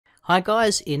Hi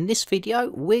guys, in this video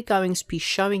we're going to be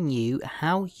showing you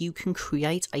how you can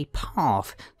create a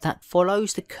path that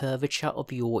follows the curvature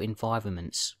of your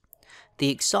environments. The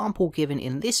example given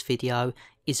in this video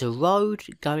is a road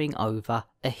going over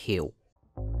a hill.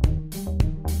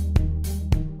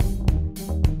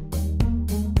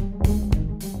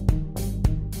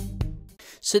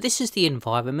 So this is the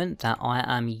environment that I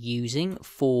am using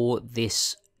for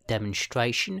this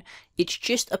demonstration. It's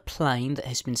just a plane that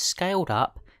has been scaled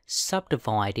up,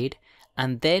 subdivided,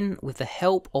 and then with the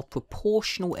help of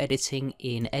proportional editing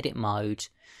in edit mode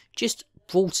just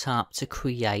brought up to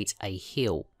create a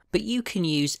hill. But you can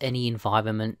use any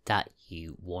environment that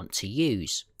you want to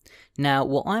use. Now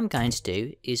what I'm going to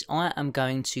do is I am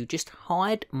going to just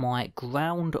hide my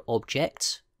ground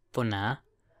object for now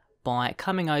by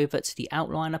coming over to the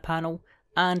outliner panel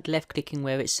and left clicking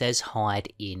where it says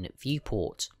hide in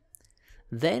viewport.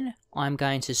 Then I'm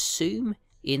going to zoom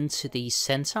into the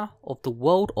center of the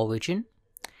world origin,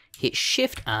 hit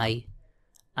Shift A,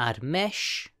 add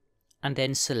mesh, and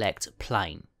then select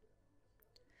plane.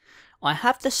 I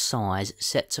have the size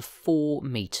set to 4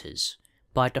 meters.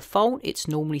 By default it's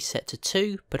normally set to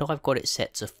 2, but I've got it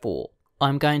set to 4.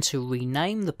 I'm going to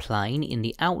rename the plane in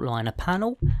the outliner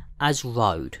panel as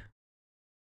road.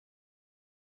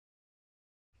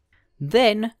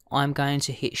 Then I'm going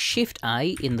to hit Shift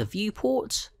A in the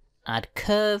viewport, add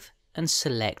curve, and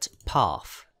select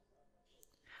path.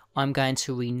 I'm going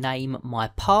to rename my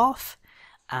path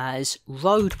as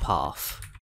road path.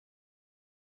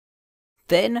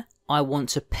 Then I want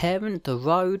to parent the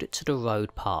road to the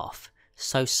road path,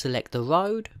 so select the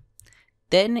road.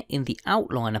 Then in the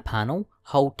outliner panel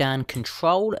hold down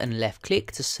Ctrl and left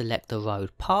click to select the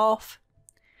road path.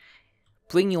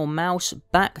 Bring your mouse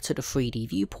back to the 3D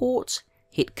viewport,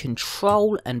 hit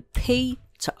Ctrl and P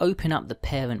to open up the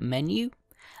parent menu.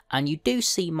 And you do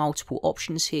see multiple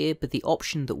options here, but the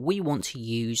option that we want to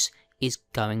use is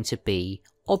going to be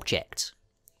object.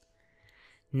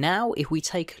 Now if we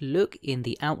take a look in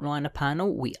the outliner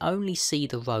panel, we only see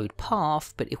the road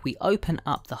path, but if we open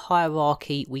up the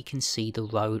hierarchy we can see the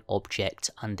road object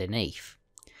underneath.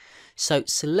 So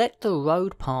select the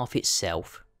road path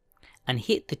itself and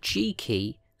hit the G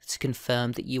key to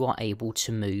confirm that you are able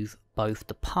to move both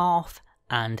the path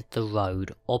and the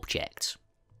road object.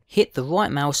 Hit the right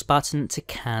mouse button to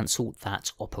cancel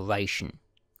that operation.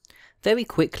 Very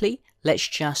quickly, let's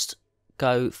just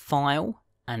go File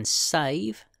and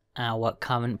save our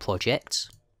current project.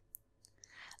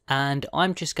 And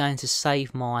I'm just going to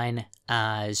save mine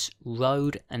as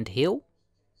road and hill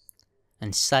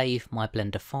and save my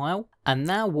Blender file. And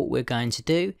now what we're going to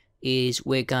do is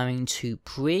we're going to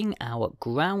bring our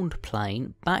ground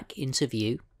plane back into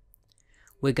view.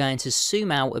 We're going to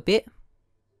zoom out a bit.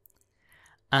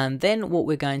 And then what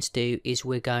we're going to do is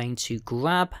we're going to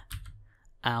grab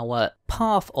our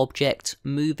path object,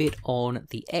 move it on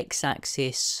the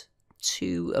x-axis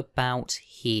to about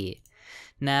here.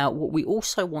 Now what we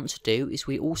also want to do is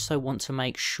we also want to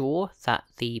make sure that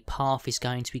the path is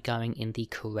going to be going in the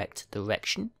correct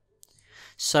direction.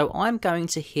 So I'm going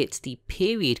to hit the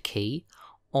period key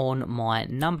on my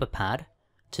number pad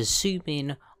to zoom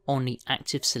in on the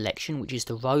active selection, which is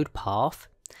the road path,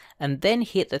 and then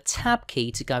hit the tab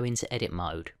key to go into edit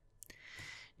mode.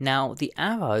 Now the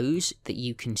arrows that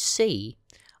you can see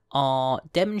are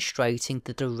demonstrating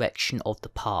the direction of the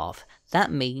path.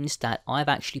 That means that I've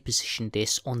actually positioned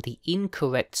this on the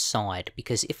incorrect side,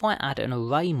 because if I add an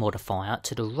array modifier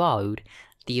to the road,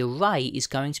 the array is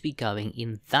going to be going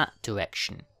in that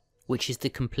direction, which is the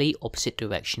complete opposite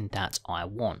direction that I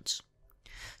want.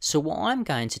 So what I'm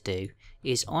going to do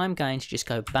is I'm going to just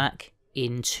go back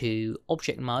into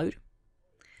object mode,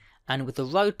 and with the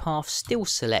road path still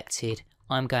selected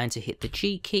I'm going to hit the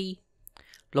G key,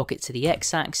 lock it to the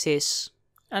x-axis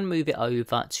and move it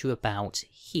over to about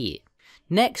here.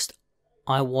 Next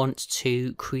I want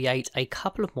to create a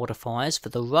couple of modifiers for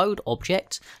the road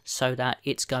object so that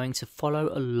it's going to follow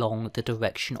along the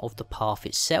direction of the path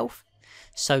itself.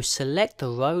 So select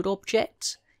the road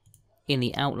object in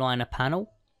the outliner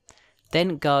panel,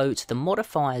 then go to the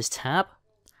modifiers tab,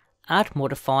 add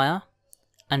modifier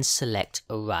and select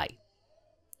array.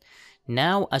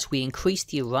 Now as we increase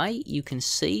the array you can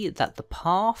see that the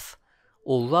path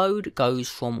or road goes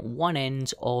from one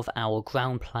end of our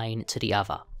ground plane to the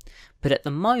other, but at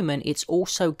the moment it's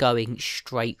also going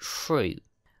straight through,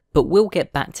 but we'll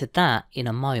get back to that in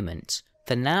a moment.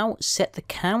 For now set the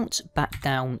count back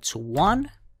down to 1,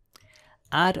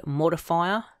 add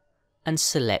modifier and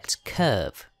select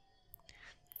curve.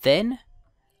 Then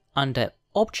under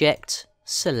object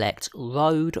select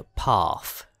road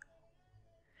path.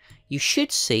 You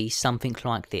should see something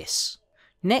like this.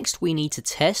 Next we need to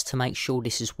test to make sure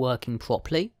this is working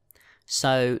properly.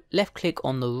 So left click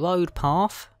on the road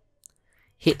path,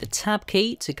 hit the tab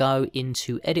key to go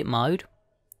into edit mode.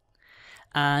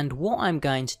 And what I'm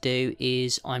going to do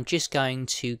is I'm just going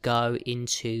to go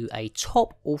into a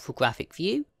top orthographic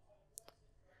view,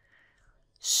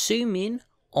 zoom in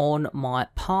on my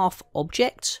path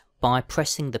object by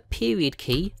pressing the period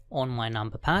key on my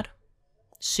number pad,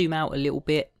 zoom out a little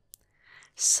bit,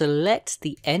 select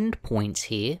the end points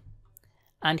here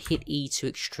and hit E to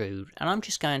extrude. And I'm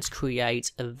just going to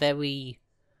create a very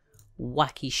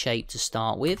wacky shape to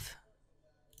start with,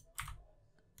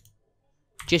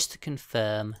 just to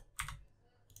confirm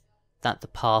that the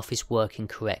path is working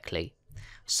correctly.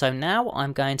 So now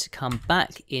I'm going to come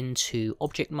back into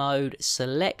object mode,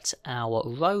 select our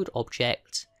road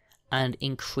object and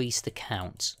increase the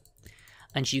count.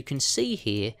 And you can see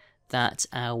here that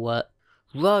our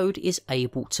road is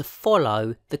able to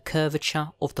follow the curvature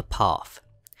of the path.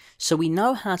 So we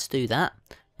know how to do that,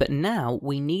 but now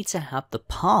we need to have the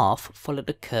path follow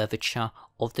the curvature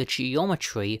of the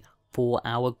geometry for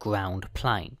our ground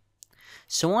plane.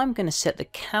 So I'm going to set the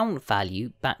count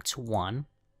value back to 1.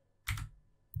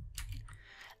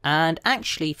 And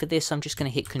actually for this I'm just going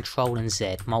to hit Ctrl and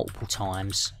Z multiple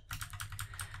times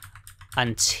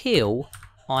until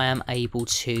I am able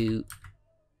to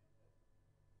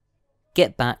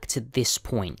get back to this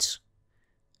point.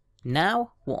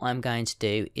 Now what I'm going to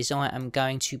do is I am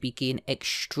going to begin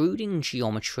extruding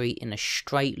geometry in a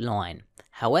straight line.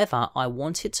 However, I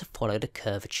want it to follow the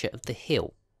curvature of the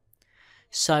hill.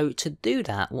 So to do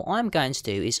that, what I'm going to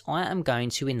do is I am going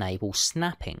to enable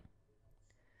snapping.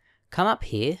 Come up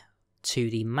here to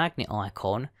the magnet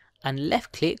icon and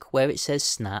left click where it says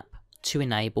snap to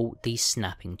enable the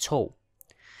snapping tool.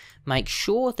 Make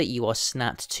sure that you are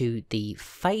snapped to the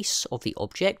face of the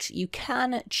object. You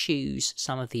can choose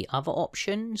some of the other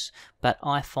options, but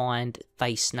I find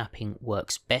face snapping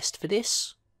works best for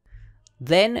this.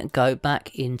 Then go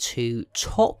back into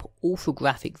top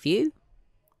orthographic view,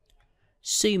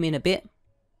 zoom in a bit,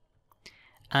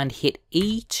 and hit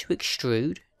E to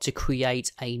extrude to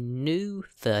create a new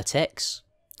vertex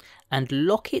and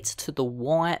lock it to the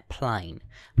Y plane.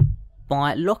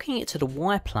 By locking it to the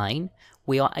Y plane,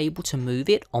 we are able to move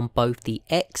it on both the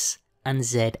X and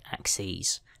Z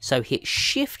axes. So hit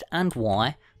Shift and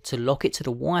Y to lock it to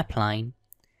the Y plane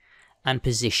and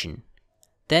position.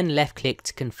 Then left click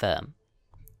to confirm.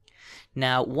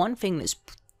 Now one thing that's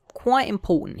quite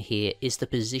important here is the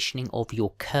positioning of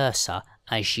your cursor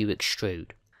as you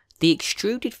extrude. The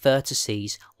extruded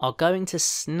vertices are going to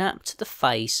snap to the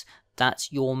face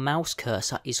that your mouse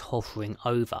cursor is hovering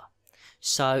over.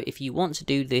 So if you want to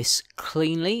do this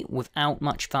cleanly without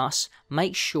much fuss,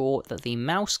 make sure that the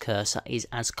mouse cursor is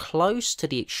as close to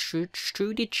the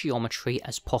extruded geometry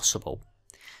as possible.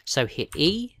 So hit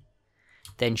E,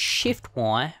 then Shift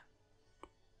Y,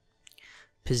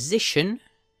 position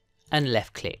and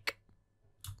left click.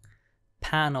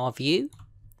 Pan our view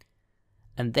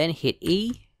and then hit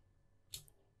E,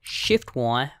 Shift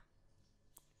Y,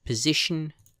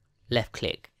 position, left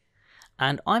click.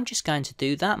 And I'm just going to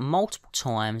do that multiple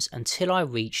times until I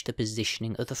reach the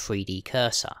positioning of the 3D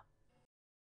cursor.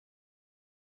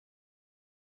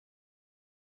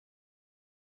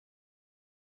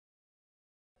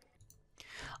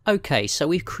 Okay, so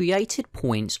we've created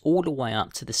points all the way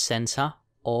up to the center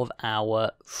of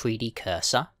our 3D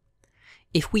cursor.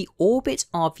 If we orbit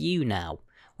our view now,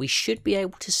 we should be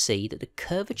able to see that the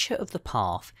curvature of the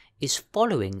path is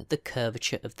following the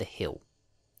curvature of the hill.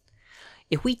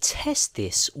 If we test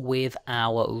this with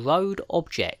our road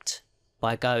object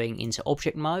by going into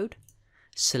object mode,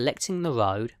 selecting the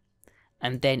road,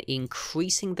 and then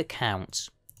increasing the count,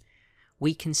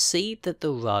 we can see that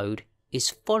the road is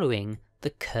following the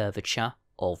curvature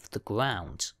of the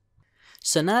ground.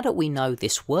 So now that we know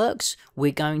this works,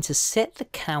 we're going to set the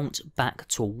count back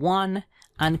to 1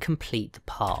 and complete the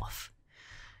path.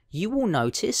 You will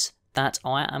notice that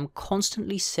I am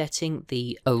constantly setting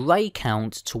the array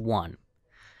count to 1.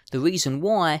 The reason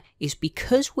why is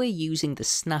because we're using the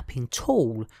snapping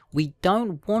tool, we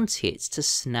don't want it to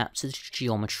snap to the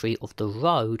geometry of the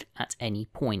road at any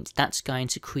point. That's going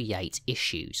to create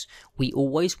issues. We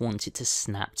always want it to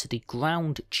snap to the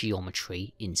ground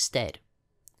geometry instead.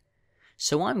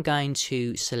 So I'm going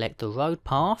to select the road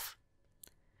path,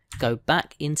 go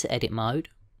back into edit mode,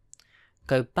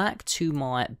 go back to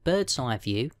my bird's eye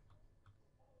view,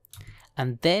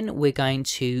 and then we're going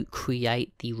to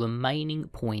create the remaining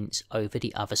points over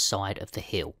the other side of the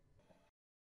hill.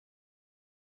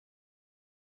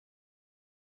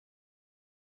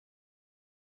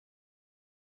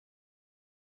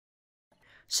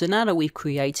 So now that we've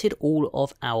created all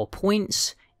of our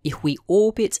points, if we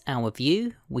orbit our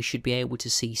view, we should be able to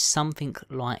see something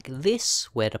like this,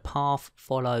 where the path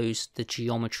follows the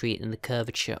geometry and the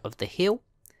curvature of the hill.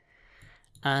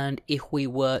 And if we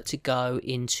were to go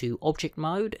into object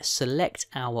mode, select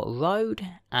our road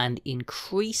and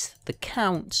increase the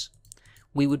count,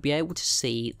 we would be able to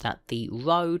see that the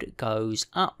road goes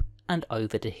up and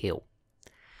over the hill.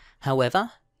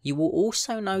 However, you will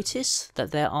also notice that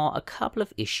there are a couple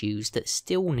of issues that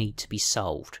still need to be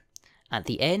solved at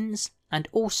the ends and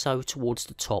also towards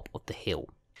the top of the hill.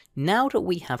 Now that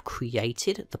we have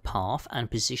created the path and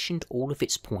positioned all of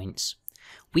its points,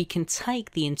 we can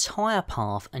take the entire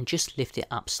path and just lift it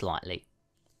up slightly.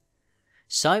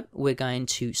 So we're going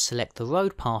to select the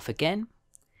road path again,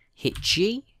 hit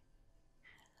G,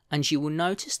 and you will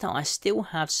notice that I still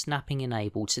have snapping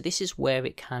enabled, so this is where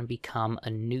it can become a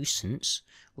nuisance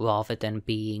rather than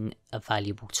being a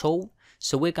valuable tool.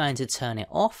 So we're going to turn it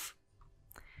off,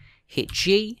 hit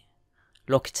G,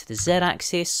 lock it to the Z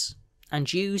axis,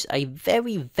 and use a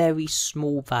very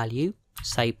small value,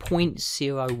 say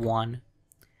 0.01,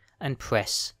 and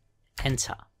press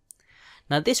enter.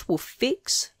 Now this will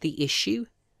fix the issue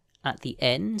at the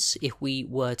ends. If we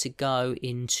were to go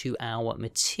into our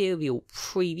material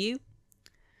preview,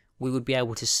 we would be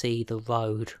able to see the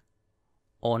road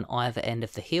on either end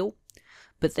of the hill,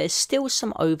 but there's still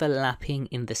some overlapping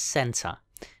in the center.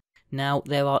 Now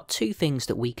there are two things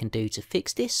that we can do to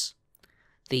fix this.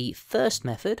 The first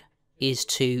method is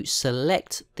to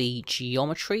select the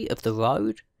geometry of the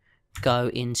road,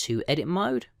 go into edit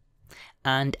mode,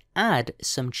 and add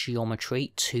some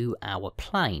geometry to our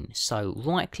plane. So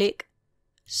right click,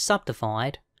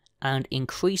 subdivide, and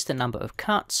increase the number of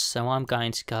cuts. So I'm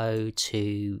going to go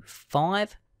to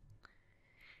 5,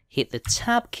 hit the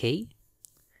tab key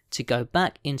to go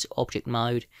back into object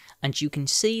mode, and you can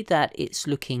see that it's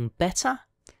looking better,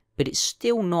 but it's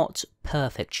still not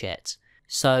perfect yet.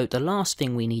 So the last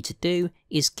thing we need to do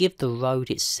is give the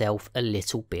road itself a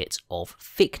little bit of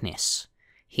thickness.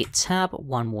 Hit tab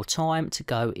one more time to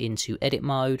go into edit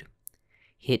mode,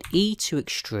 hit E to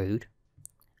extrude,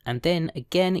 and then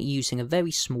again using a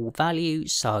very small value,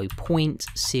 so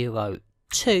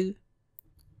 0.02,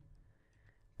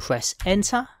 press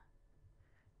enter,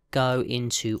 go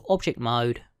into object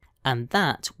mode, and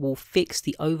that will fix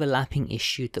the overlapping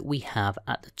issue that we have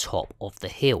at the top of the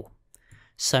hill.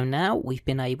 So now we've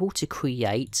been able to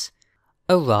create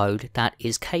a road that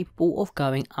is capable of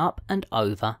going up and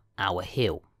over our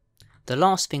hill. The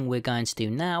last thing we're going to do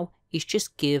now is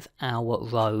just give our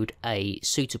road a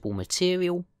suitable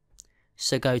material.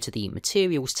 So go to the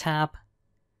Materials tab,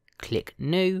 click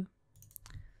New,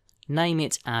 name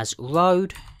it as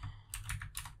Road,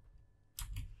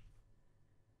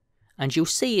 and you'll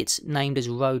see it's named as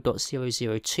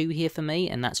Road.002 here for me,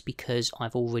 and that's because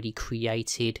I've already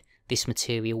created this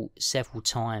material several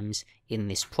times in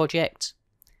this project.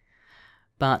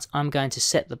 But I'm going to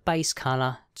set the base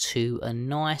colour to a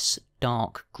nice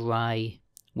dark grey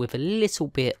with a little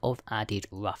bit of added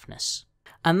roughness.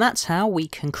 And that's how we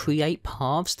can create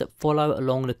paths that follow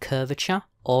along the curvature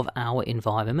of our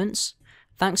environments.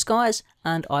 Thanks guys,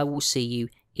 and I will see you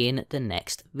in the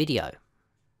next video.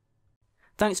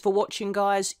 Thanks for watching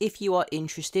guys. If you are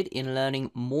interested in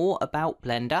learning more about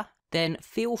Blender, then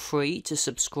feel free to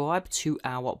subscribe to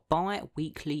our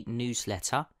bi-weekly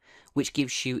newsletter, which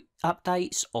gives you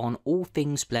updates on all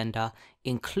things Blender,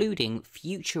 including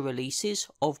future releases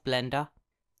of Blender,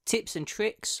 tips and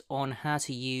tricks on how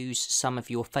to use some of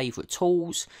your favourite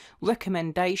tools,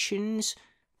 recommendations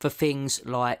for things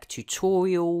like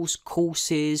tutorials,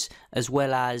 courses, as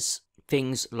well as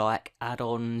things like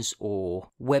add-ons or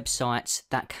websites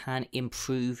that can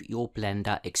improve your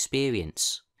Blender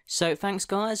experience. So thanks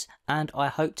guys, and I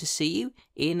hope to see you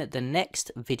in the next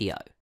video.